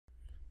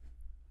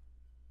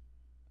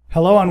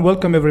Hello and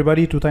welcome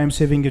everybody to Time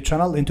Saving Your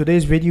channel. In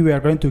today's video we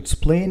are going to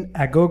explain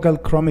a Google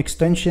Chrome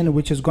extension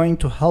which is going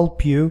to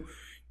help you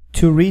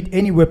to read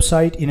any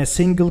website in a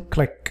single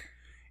click.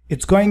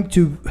 It's going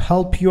to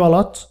help you a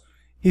lot.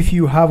 If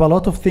you have a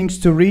lot of things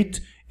to read,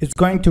 it's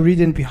going to read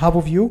in behalf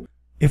of you.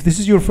 If this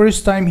is your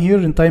first time here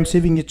in Time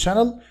Saving Your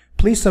channel,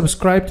 please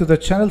subscribe to the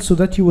channel so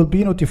that you will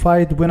be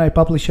notified when I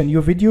publish a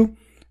new video.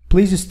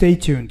 Please stay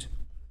tuned.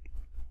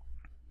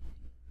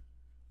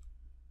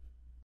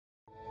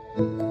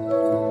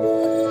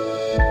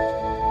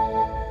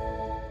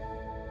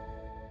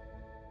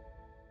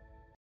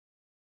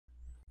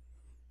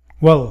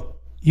 Well,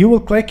 you will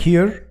click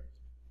here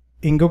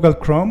in Google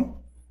Chrome.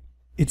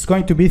 It's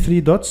going to be 3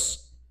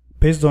 dots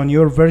based on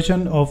your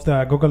version of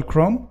the Google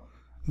Chrome.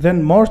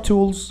 Then more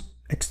tools,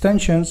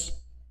 extensions,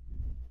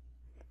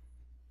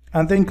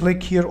 and then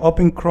click here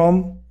Open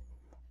Chrome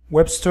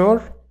Web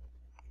Store.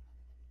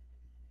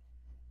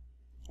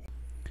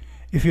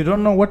 If you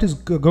don't know what is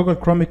Google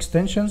Chrome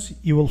extensions,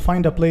 you will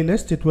find a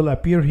playlist. It will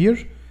appear here.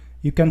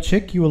 You can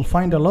check. You will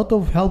find a lot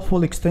of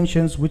helpful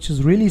extensions which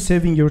is really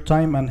saving your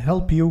time and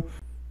help you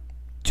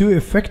to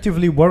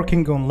effectively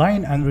working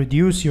online and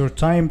reduce your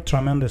time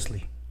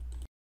tremendously.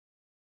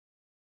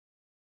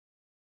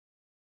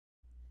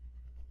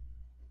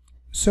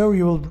 So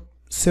you will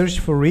search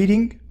for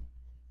reading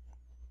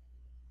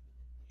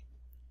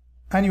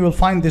and you will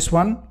find this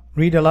one,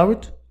 Read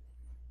Aloud.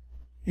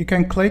 You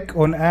can click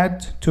on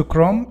Add to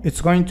Chrome.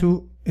 It's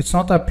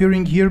not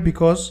appearing here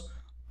because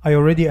I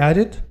already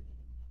added.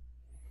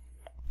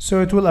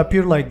 So it will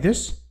appear like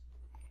this.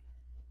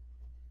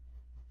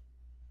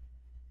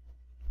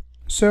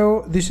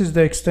 So this is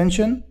the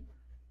extension.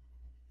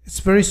 It's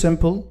very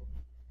simple.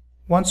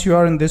 Once you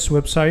are in this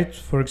website,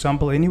 for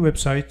example any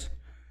website,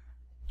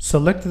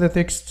 select the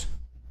text,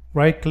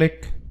 right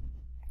click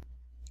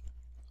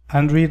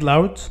and read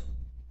loud.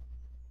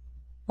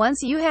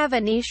 Once you have a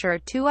niche or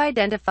two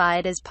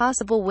identified as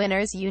possible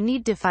winners, you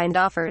need to find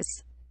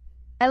offers.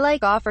 I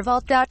like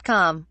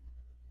offervault.com.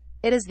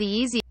 It is the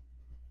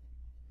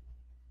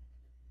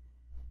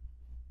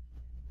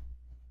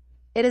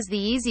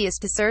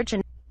easiest to search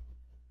and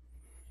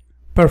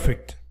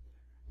perfect.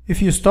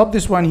 If you stop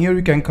this one here,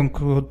 you can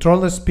control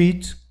the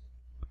speed,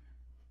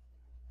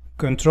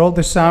 control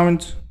the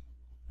sound,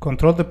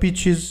 control the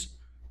pitches,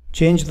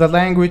 change the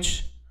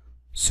language.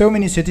 So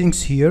many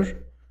settings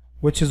here,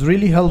 which is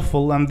really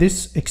helpful, and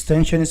this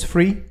extension is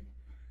free.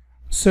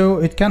 So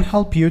it can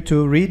help you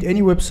to read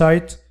any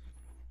website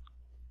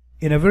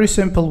in a very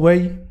simple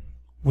way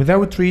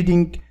without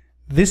reading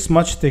this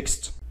much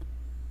text.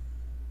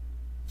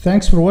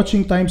 Thanks for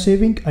watching Time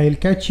Saving. I'll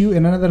catch you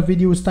in another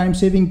video with Time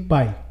Saving.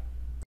 Bye.